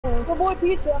Your boy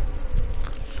Pizza.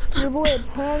 Your boy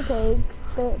Pancake,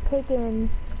 picking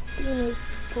Phoenix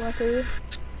Fluffy.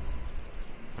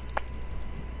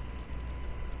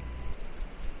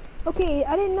 Okay,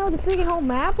 I didn't know the freaking whole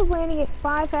map was landing at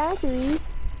 5 factories.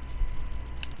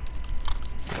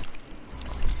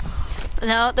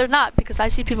 No, they're not, because I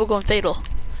see people going fatal.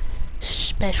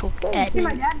 Special ed. See,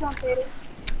 my dad's on fatal.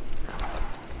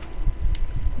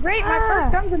 Great, my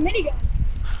first gun's a minigun.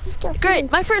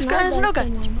 Great, my first gun is a no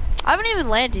gun. I haven't even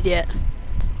landed yet.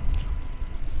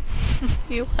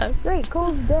 You left. Great,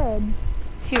 Cole's dead.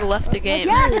 He left the game.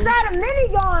 Yeah, cause I had a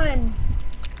minigun.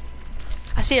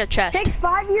 I see a chest. Takes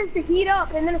 5 years to heat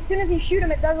up, and then as soon as you shoot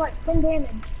him, it does like 10 damage.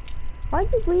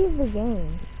 Why'd you leave the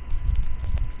game?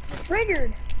 It's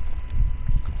triggered.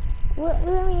 Well,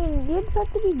 I mean, you just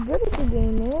have to be good at the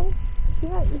game, man.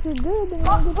 If you're good, then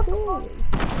you'll get good.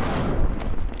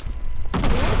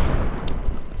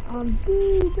 I'm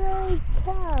DJ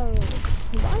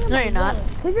Khaled. No, you're not.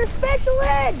 Cause you're special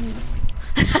ed.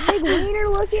 Big wiener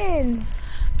looking.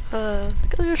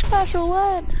 Because you're special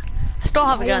ed. I still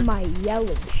have a gun. Why am I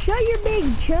yelling? Shut your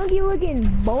big chunky looking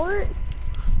bort.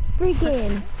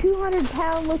 Freaking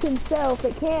 200-pound looking self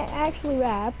that can't actually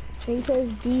rap. And he says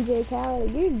DJ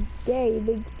Khaled. You're gay,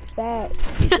 big fat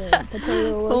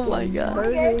potato looking, Oh my god.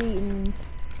 burger eating,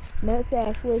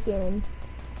 nutsack looking,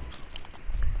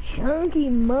 chunky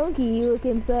monkey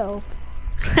looking self.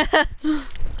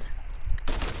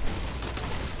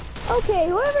 Okay,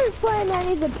 whoever's playing that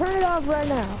needs to turn it off right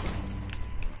now.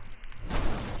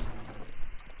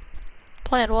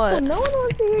 Playing what? So no one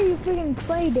wants to hear you freaking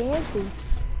play dances.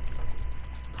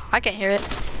 I can't hear it.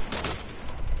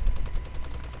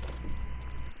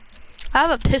 I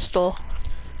have a pistol.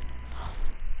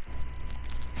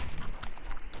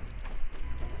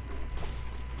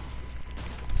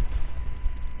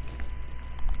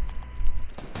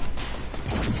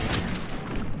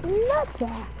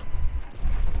 Nutsack.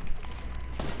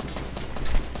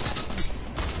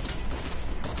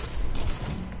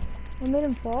 I made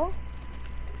him fall.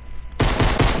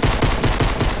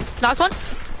 Knocked one.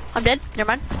 I'm dead. Never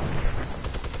mind.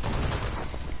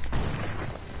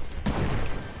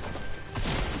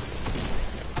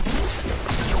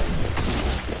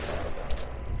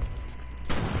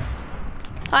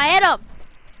 I hit him.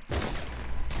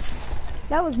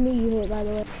 That was me you hit, by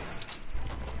the way.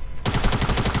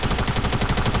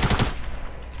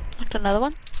 Knocked another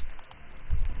one.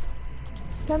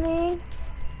 Coming.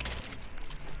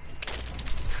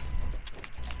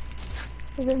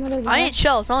 Is there another guy? I need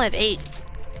shells. I only have 8. Is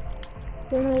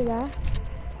there another guy?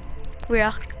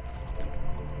 Yeah.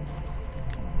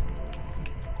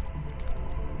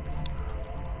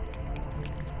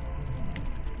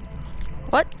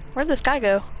 What? Where'd this guy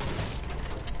go?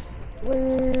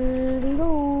 Where'd he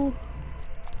go?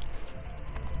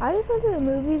 I just went to the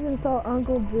movies and saw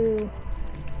Uncle Drew.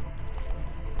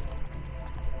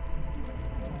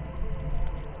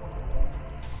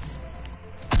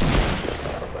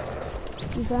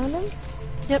 You found him?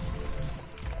 Yep.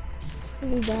 Is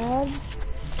he bad?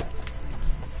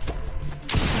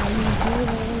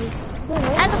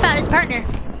 Hasn't found his partner.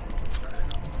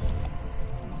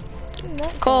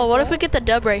 Cole, what if we get the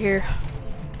dub right here?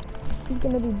 He's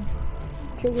gonna be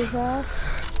trigger fast.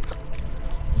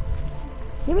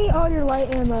 Give me all your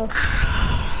light ammo.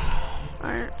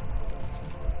 Alright.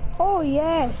 Oh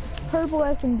yes, purple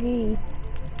SMG.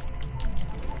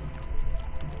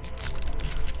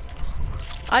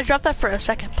 I dropped that for a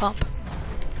second pump.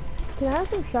 Can I have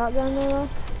some shotgun ammo?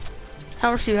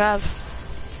 How much do you have?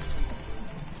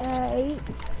 8.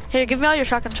 Here, give me all your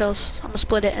shotgun shells. I'm gonna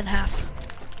split it in half.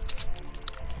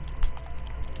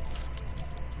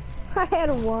 I had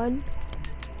a 1.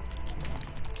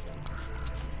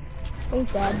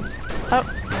 Ain't bad. Oh,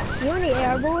 You have any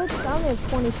air bullets? I only have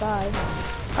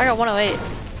 25. I got 108.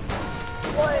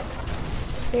 What?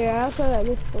 Here, I'll throw that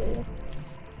just for you.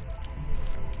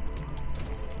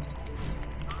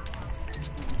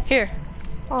 Here.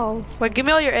 Oh, Wait, give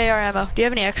me all your AR ammo. Do you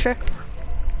have any extra?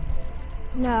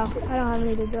 no, I don't have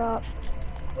any to drop.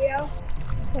 Yeah.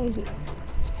 Thank you.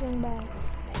 Bring back.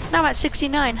 Now I'm at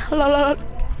 69. Lol.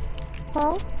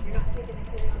 Huh?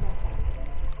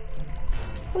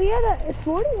 Well, yeah, that it's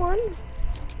 41.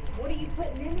 What are you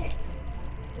putting in it?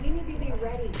 We need to be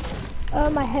ready.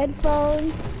 My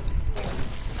headphones.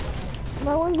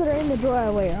 My ones that are in the drawer I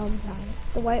wear all the time.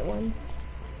 The white ones.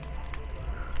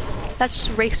 That's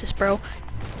racist, bro.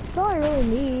 That's all I really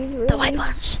need. Really. The white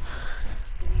ones.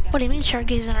 What do you mean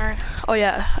Sharky's in our... Oh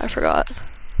yeah, I forgot.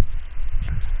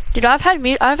 Dude, I've had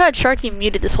Sharky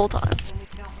muted this whole time.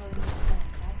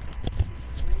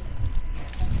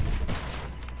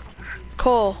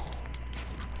 Cole.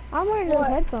 I'm wearing those What?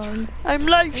 headphones. I'm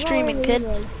live I'm not streaming, wearing kid. these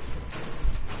ones.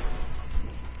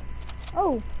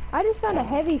 Oh, I just found a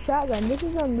heavy shotgun. This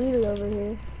is unlooted over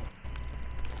here.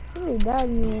 Somebody died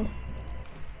in here.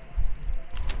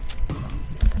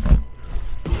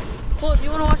 Cool, if you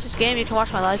want to watch this game, you can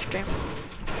watch my live stream.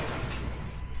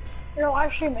 Your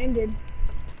live stream ended.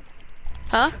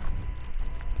 Huh?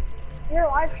 Your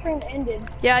live stream ended.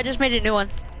 Yeah, I just made a new one.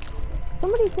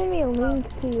 Somebody send me a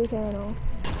link to your channel.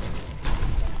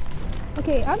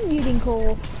 Okay, I'm muting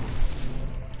Cole.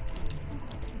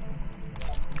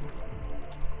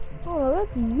 Oh,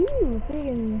 that's you,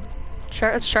 freaking.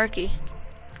 It's Sharky.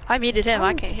 I muted him,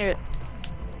 I can't hear it.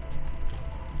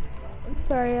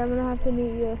 Sorry, I'm gonna have to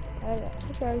mute you.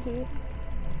 Sorry.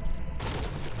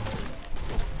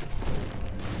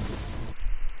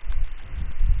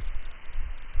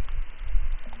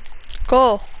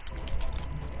 Cool.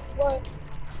 What?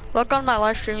 Look on my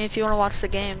live stream if you want to watch the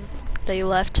game that you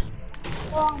left.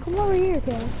 Come over here,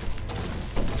 Ken.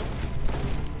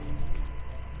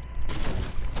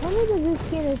 Tell me that this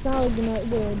skin is not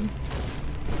good.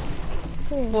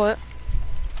 Here. What?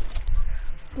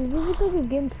 Does this look like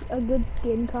a good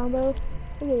skin combo? Look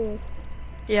at this.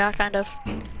 Yeah, kind of.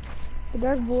 The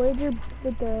Dark Voyager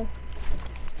with the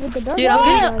Dark Dude,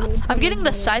 Voyager. I'm getting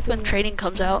the scythe when trading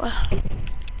comes out.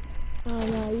 Oh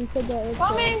no, you said that.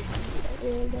 Coming.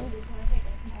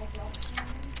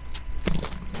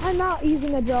 I'm not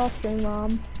using a drawstring,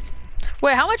 Mom.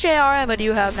 Wait, how much AR ammo do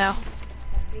you have now?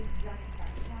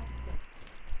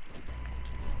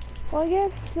 Well, I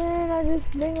guess then I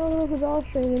just bring a little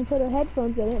drawstring and put a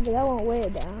headphones in it, but that won't weigh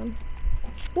it down.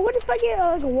 But what if I get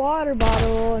like a water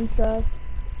bottle and stuff?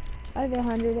 I have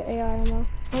 100 AR ammo.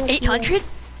 800?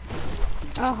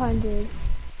 100.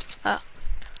 Oh.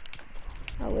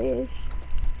 I wish.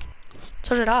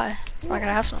 So did I. I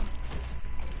gotta have some.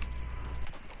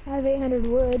 I have 800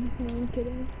 wood. No, I'm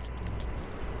kidding.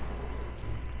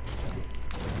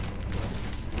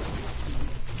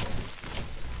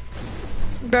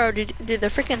 Bro, dude, the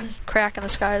freaking crack in the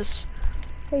skies.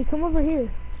 Hey, come over here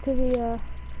to the,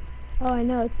 oh, I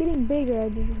know, it's getting bigger, I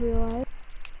just realized.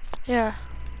 Yeah.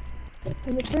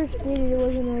 When it first did it, it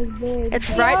wasn't as big. It's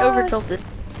right over tilted.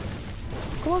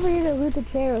 Come over here to loot the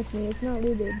chair with me, it's not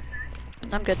looted.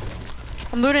 I'm good.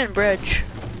 I'm looting a bridge.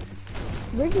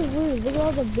 Bridge is looted, look at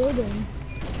all the buildings.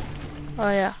 Oh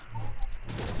yeah.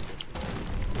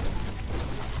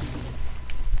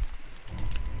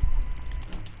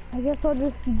 I guess I'll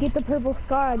just get the purple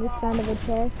scar I just found of a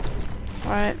chest.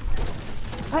 Alright.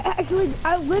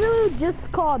 I literally just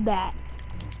called that.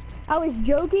 I was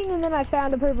joking and then I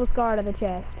found a purple scar out of the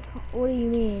chest. What do you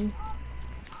mean?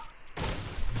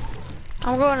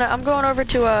 I'm going over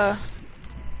to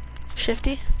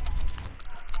Shifty.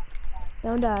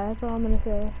 Don't die, that's all I'm gonna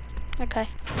say. Okay.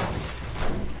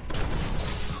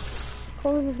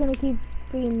 Cole's just gonna keep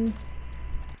being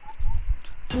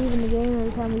leaving the game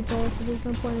every time we play, so there's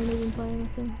no point in even playing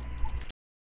with him.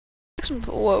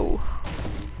 Whoa.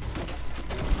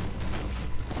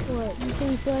 What, you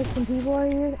think you saw like some people are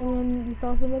here and then you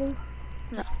saw somebody?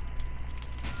 No.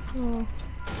 Oh.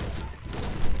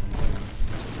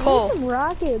 Cole, There's some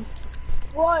rockets.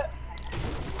 What?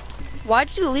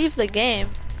 why'd you leave the game?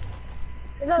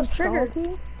 That was triggered.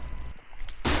 Salty?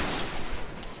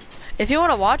 If you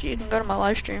want to watch it, you can go to my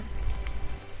live stream.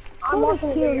 I'm Cole watching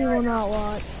a Kill video will right now. not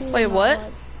watch. He will Wait, not what?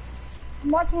 watch. I'm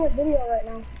watching a video right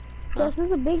now. Yes,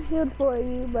 there's a big shield for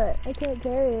you, but I can't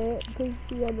carry it because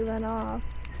you had to run off.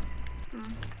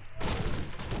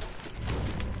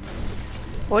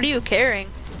 What are you carrying?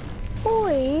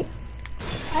 Boy,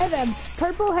 I have a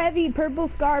purple heavy, purple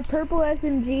scar, purple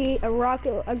SMG, a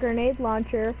rocket, a grenade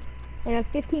launcher, and a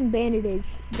 15 bandages.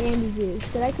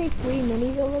 Did I take 3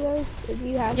 minis over those? If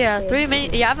you have Yeah, to 3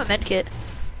 mini. Yeah, I have a med kit.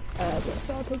 Okay,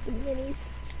 so I'll take the minis.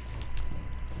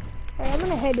 Alright, I'm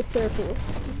gonna head to Circle.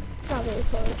 It's not very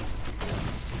close.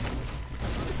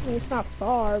 I mean, it's not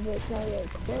far, but it's not really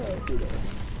close either.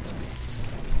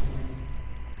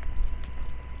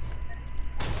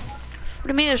 What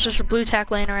do you mean there's just a blue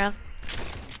tack laying around?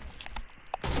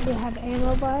 Do you have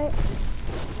ammo by it?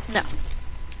 No.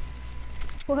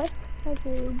 What? That's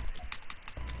weird.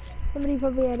 Somebody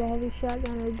probably had a heavy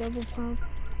shotgun or a double pump.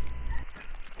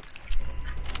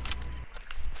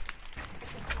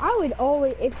 I would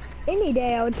always, if any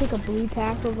day, I would take a blue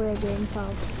tack over a green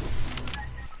pump.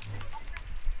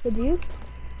 Would you?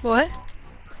 What?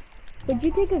 Would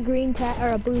you take a green tack or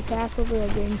a blue tack over a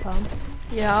green pump?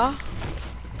 Yeah.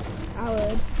 I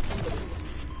would.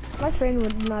 My friend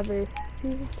would never.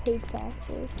 He just hates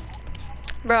taxes.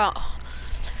 Bro.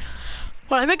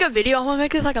 When I make a video, I'm gonna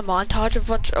make this like a montage of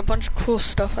a bunch of cool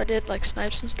stuff I did, like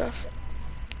snipes and stuff.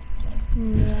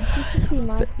 You should see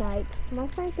my snipes. My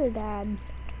snipes are bad.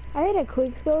 I had a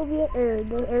quick scope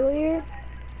earlier.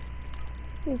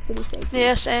 It was pretty shaky.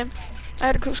 Yeah, same. I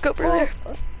had a quick scope earlier.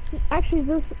 Actually,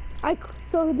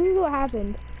 so this is what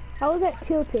happened. I was at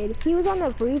Tilted. He was on the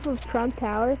roof of Trump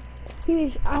Tower.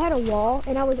 I had a wall,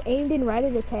 and I was aimed in right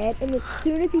at his head, and as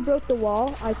soon as he broke the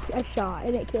wall, I shot,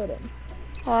 and it killed him.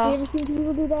 Wow. You ever seen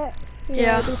people do that? You know,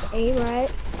 Yeah. just aim right,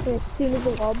 and as soon as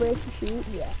the wall breaks, you shoot.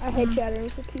 Yeah, I headshot him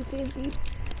for 250.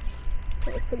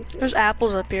 That was pretty sick. There's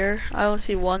apples up here. I only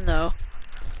see one though.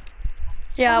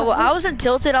 Yeah, well, I was in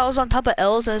Tilted. I was on top of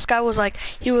L's, and this guy was like,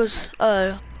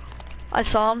 I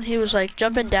saw him. He was like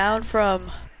jumping down from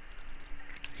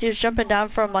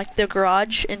like the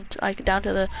garage and like down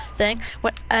to the thing.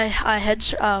 When I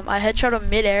headshot him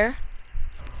midair,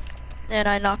 and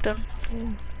I knocked him.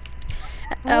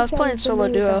 I was playing solo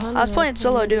duo. I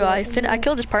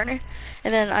killed his partner,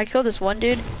 and then I killed this one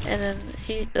dude, and then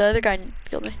the other guy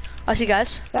killed me. I see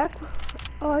guys.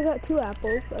 Oh, I got 2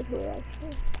 apples up here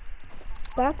actually.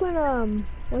 Back when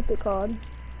what's it called?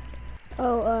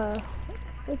 Oh,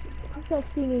 what's that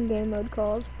steaming game mode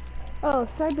called? Oh,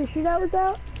 Sniper Shootout was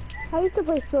out. I used to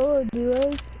play solo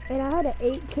duos, and I had an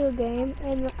 8-kill game,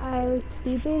 and I was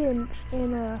stupid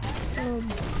and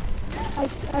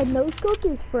I no-scoped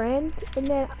his friend, and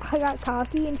then I got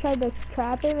cocky and tried to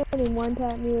trap him, and he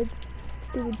one-tapped me with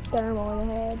stupid thermal in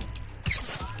the head.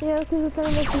 You know, because the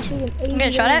thermal makes you freaking 80 You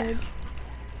getting shot at? damage.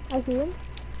 I see him.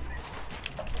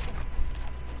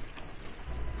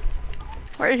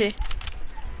 Where is he?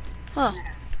 Huh.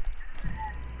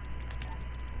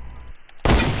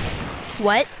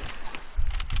 What?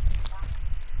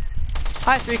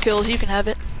 I have 3 kills, you can have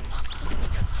it.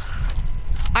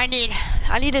 I need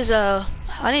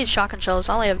shotgun shells.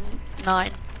 I only have 9.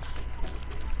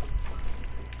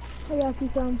 I got you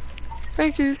some.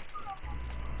 Thank you.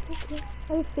 Okay.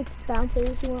 I have 6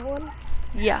 bouncers. You want one?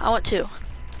 Yeah, I want 2.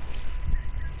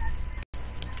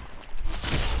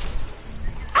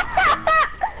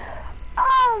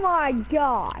 Oh my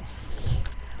gosh.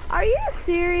 Are you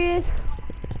serious?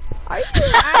 Are you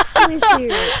actually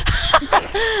serious?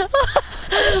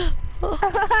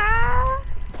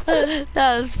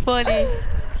 That was funny.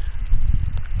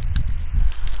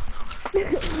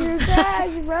 You're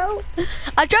trash, bro.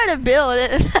 I tried to build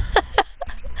it.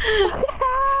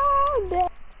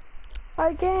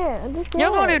 I can't.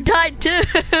 You're the one who died too.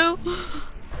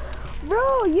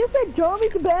 Bro, you said draw me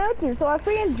to bouncer, so I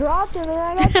freaking dropped him and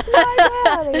I got sniped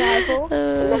out, asshole.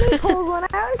 And then he pulled one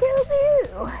out and kills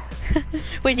you.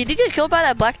 Wait, did you get killed by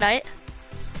that Black Knight?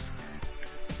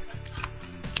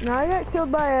 No, I got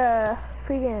killed by a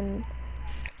freaking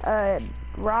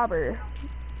robber.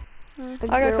 I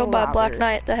got killed by a Black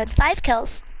Knight that had 5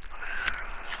 kills.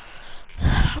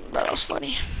 That was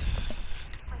funny.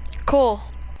 Cool.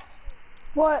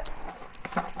 What?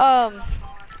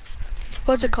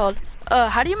 What's it called?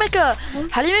 How do you make a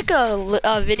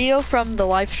video from the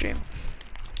live stream?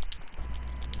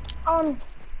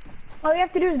 All you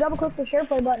have to do is double click the share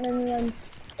play button, and then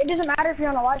it doesn't matter if you're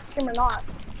on a live stream or not.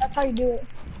 That's how you do it.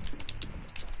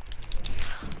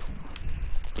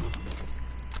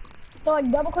 So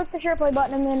like double click the share play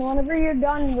button, and then whenever you're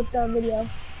done with the video,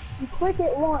 you click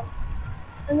it once,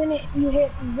 and then you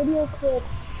hit video clip.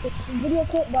 It's the video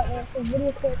clip button. It says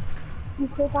video clip. You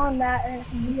click on that, and it's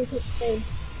a video clip save.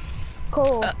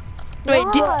 Cool. Wait,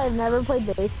 I've never played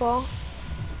baseball.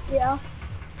 Yeah.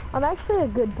 I'm actually a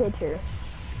good pitcher.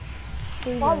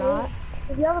 Believe it or Probably. not.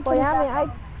 If you have a Well, yeah,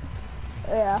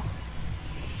 yeah.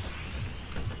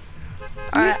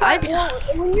 Alright,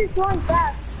 when you're throwing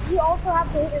fast, you also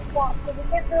have to hit your squat, because you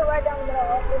can't throw it right down the middle,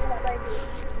 else isn't that right?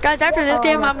 guys, after this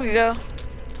game, I'm gonna go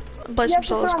play You some have to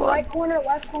solo throw squad. right corner,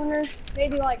 left corner,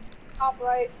 maybe like top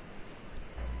right.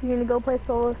 You're gonna go play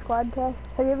solo squad test?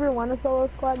 Have you ever won a solo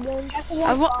squad game? That's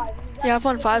I've one won, 5. yeah, I've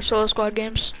won 5 solo squad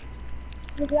games.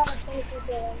 You got like 23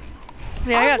 kills.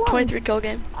 Yeah, I I've got a won. 23 kill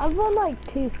game. I've won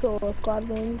like 2 solo squad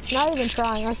games. Not even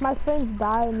trying. Like my friends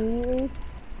die immediately.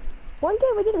 One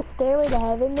game we did a stairway to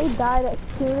heaven. They died as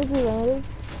soon as we landed.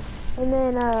 And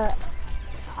then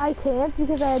I camped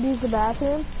because I had to use the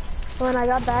bathroom. When I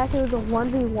got back, it was a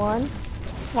 1v1. Oh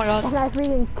my god. And I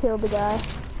freaking killed the guy.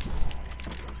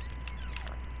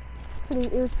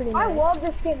 It was pretty I nice. love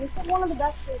this game. This is one of the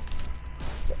best games.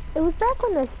 It was back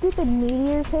when the stupid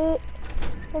meteors hit.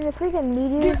 And the freaking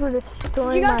meteors were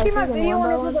destroying You guys my see my freaking video when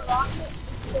it window. was a rocket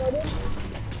exploded?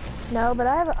 No, but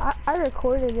I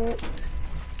recorded it.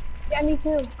 Yeah, me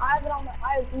too. I have it on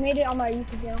I made it on my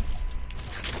YouTube channel.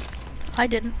 I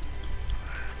didn't.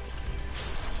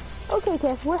 Okay,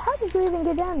 Tess, how did you even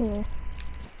get down here?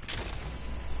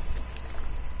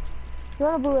 You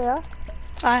wanna blue it up?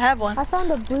 I have one. I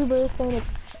found a blue burst and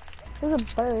there's a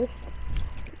burst.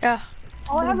 Yeah.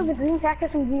 All I have is a green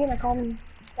cactus and vegan. I call them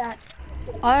that.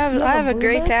 I You have a blue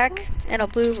gray burst? tack and a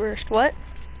blue burst. What?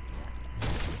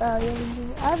 Yeah,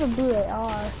 I have a blue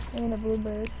AR and a blue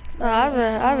burst. No, I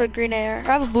have a green AR. I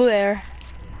have a blue AR.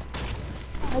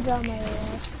 I dropped my AR.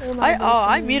 Or my burst,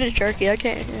 I muted Sharky. I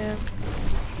can't hear him.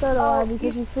 So do I,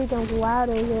 because he's freaking loud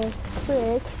as a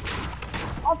prick.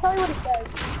 I'll tell you what he says.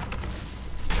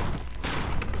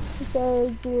 He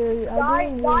says you're Die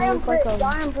on brick.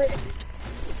 Die on brick.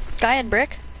 Guy in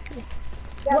brick?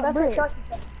 Yeah, What that's brick? what Sharky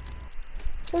said.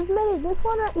 There's many. This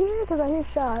one right here, because I hear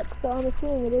shots, so I'm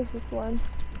assuming it is this one.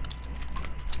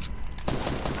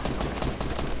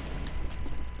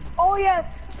 Oh yes,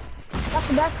 that's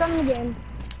the best gun in the game.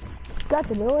 Got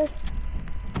to do it.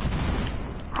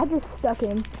 I just stuck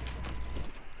him.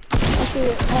 After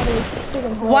it had a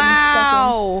freaking head.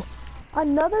 Wow!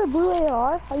 Another blue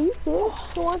AR? Are you serious?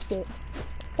 Who wants it?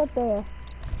 It's up there.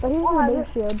 But here's the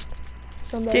big shield.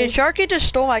 Dude, Sharky just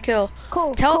stole my kill.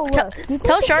 Cool, Tell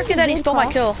Sharky that he stole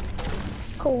my kill.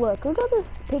 Cool, look at this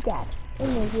pickaxe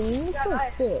in the game. It's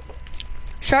so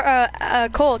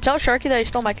sick. Cole, tell Sharky that he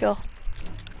stole my kill.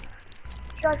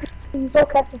 Sharky, you still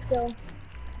catch the skill.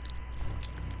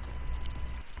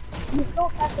 You still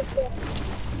catch the skill.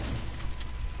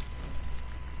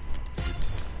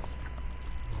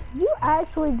 You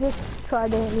actually just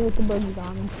tried to hit me with the boogie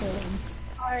bomb and kill him.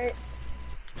 Alright.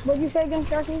 What'd you say again,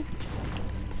 Sharky?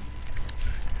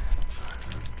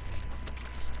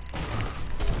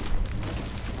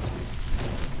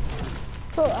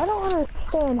 So I don't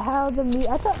understand how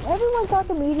I thought everyone thought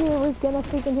the meteor was gonna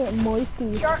freaking hit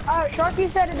Moisty. Sharky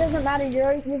said it doesn't matter.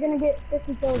 You're gonna get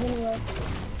 50 kills anyway.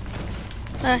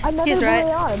 Another he's right.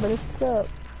 AR, but it's still.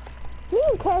 Me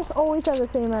and Cass always have the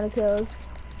same amount of kills.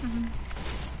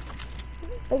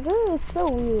 Like, really, it's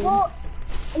so weird. Well,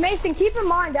 Mason, keep in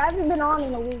mind, I haven't been on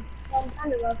in a week, so I'm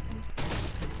kind of rusty.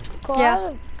 Cool,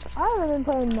 Yeah. I haven't been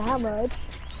playing that much.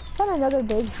 Found another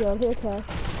big shield here, Cass.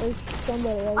 There's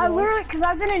somebody right I there. literally, because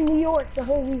I've been in New York the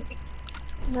whole week.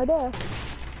 No doubt.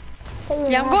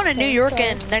 Yeah, I'm going to New York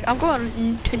I'm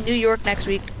going to New York next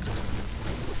week.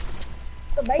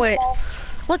 The baseball. Wait,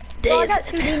 what day So I is got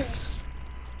 2 it? demons.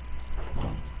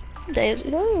 What day is it?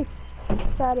 Today is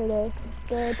Saturday,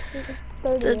 the 30th.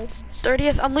 The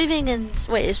 30th. I'm leaving in.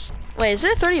 Wait, is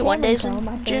there 31 days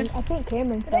in June? I think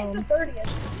Cameron's Today's home. the 30th.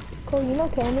 Cool, you know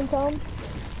Cameron's home?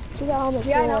 She got home at 4.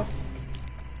 Yeah, I know.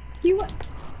 He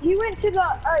went to the,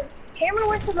 Cameron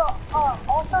went to the,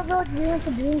 All-Star Village. We went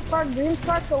to Dreams Park. Dreams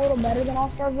Park's a little better than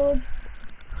All-Star Village.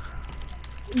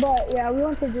 But, yeah, we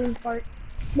went to Dreams Park.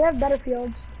 They have better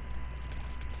fields.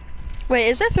 Wait,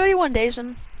 is there 31 days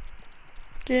in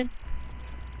June?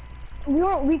 We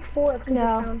went week 4 of No,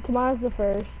 Cooperstown. tomorrow's the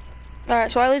 1st.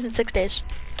 Alright, so I leave in 6 days.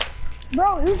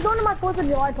 Bro, who's going to my 4th of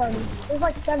July party? There's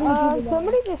like 70 people there.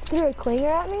 Somebody just threw a clinger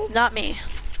at me Not me.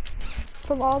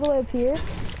 from all the way up here.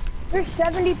 There's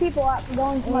 70 people out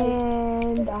going to my...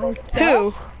 And I'm stuck.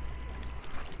 Who?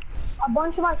 A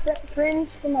bunch of my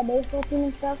friends from my baseball team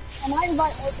and stuff. I might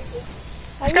invite more people.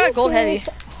 I just got a gold heavy.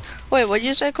 Wait, what did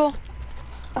you say, Cole?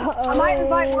 I might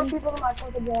invite more people to my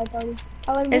 4th of July party.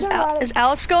 Is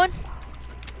Alex going?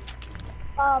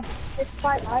 It's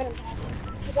 5 items.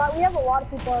 We have a lot of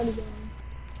people already going.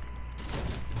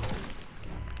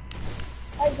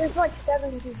 Like, there's like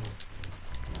 70 people.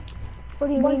 What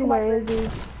do you mean, where is he?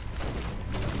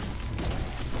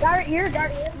 Got it here. I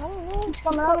don't know. He's He's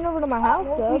coming coming over to my house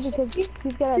though, because 60.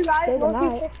 he's got 2 to guys, stay the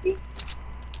night. 60.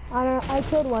 I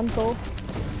killed one, Cole.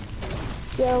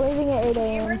 Yeah, leaving at 8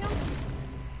 a.m.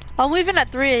 I'm leaving at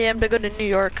 3 a.m. to go to New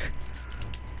York.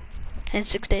 In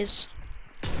 6 days.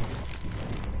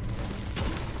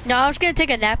 No, I was gonna take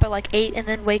a nap at like 8 and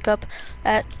then wake up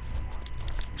at...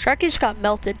 Sharky just got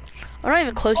melted. I'm not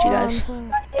even close, you guys.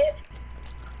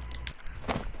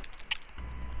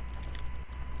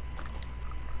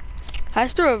 I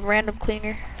just threw a random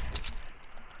cleaner.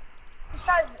 This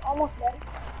guy's almost dead.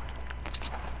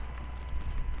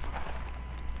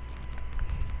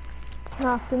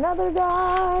 Knocked another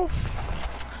guy.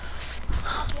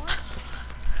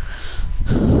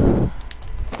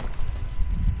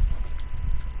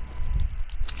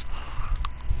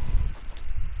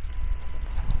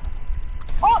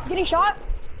 Oh, getting shot.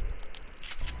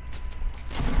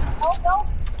 Help.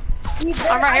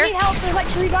 I'm right here. I need help. There's like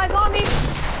 3 guys on me.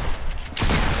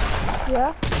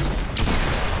 Yeah.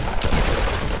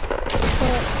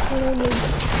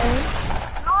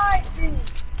 Nice, dude.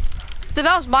 Dude,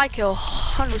 that was my kill,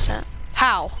 100%.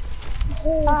 How?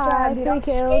 Oh, I have dude, 3 I'm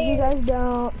kills, you scared. guys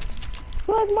don't.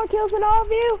 Who has more kills than all of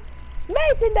you?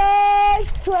 Mason does!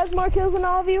 Who has more kills than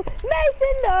all of you?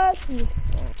 Mason does!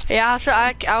 Yeah, so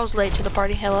I was late to the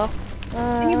party. Hello.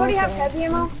 Anybody have heavy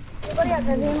ammo? Anybody have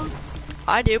heavy ammo?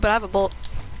 I do, but I have a bolt.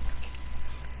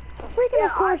 Freaking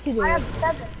of course you do. I have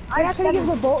 7. You're not gonna give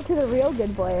the bolt to the real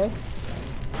good player.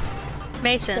 The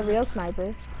Mason. real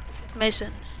sniper.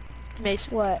 Mason.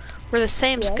 What? We're the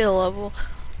same Yes. skill level.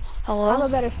 Hello? I'm a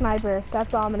better sniper.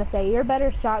 That's all I'm gonna say. You're a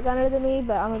better shotgunner than me,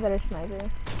 but I'm a better sniper.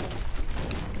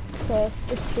 Okay,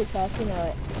 it's true, Cass. You know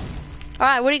it.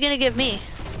 Alright, what are you gonna give me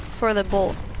for the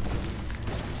bolt?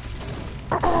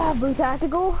 Blue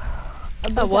tactical.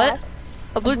 A what? tac.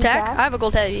 A blue tack? tack? I have a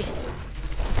gold heavy.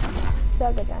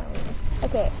 Suck it down.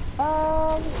 Okay.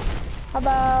 How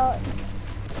about?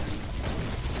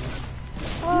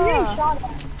 You getting shot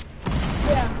at.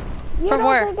 Yeah. You From don't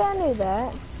where? think I knew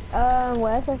that?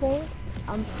 West, I think.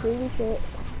 I'm pretty sure.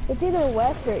 It's either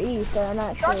west or east, so I'm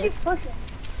not sure. Shot keeps pushing.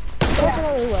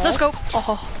 Definitely west. Let's go.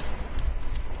 Oh.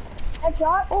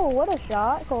 Headshot. Oh, what a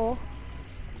shot! Cool.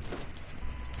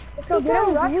 Let's go get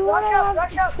him. Rush, You rush wanna up, have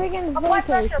rush up. friggin' Apply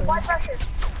pressure, vacation. apply pressure.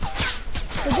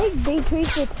 Did they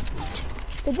decrease the?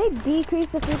 Did they decrease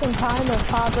the freaking time of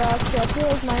pop rocks? I feel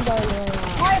like mine's already running out.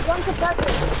 Apply a bunch of pressure.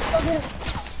 Let's go get him.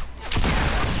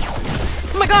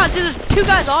 Oh my god, dude, there's 2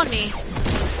 guys on me.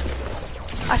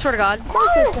 I swear to God.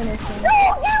 That's just finishing. No,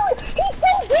 dude! He's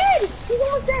so dead! He's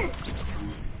almost dead.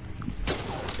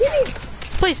 Dude,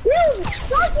 Please. dude!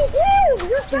 Rocky, dude!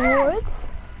 You're fast! What?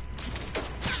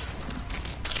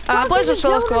 I'm playing some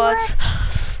solo squads.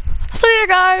 See you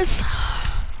guys.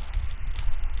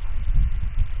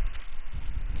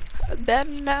 Bet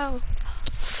now.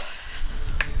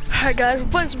 Alright guys, we're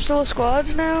playing some solo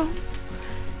squads now.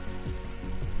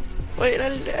 Wait, I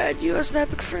didn't add you as an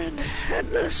epic friend.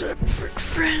 Add us as an epic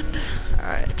friend.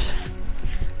 Alright.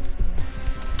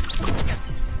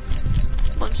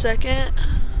 1 second.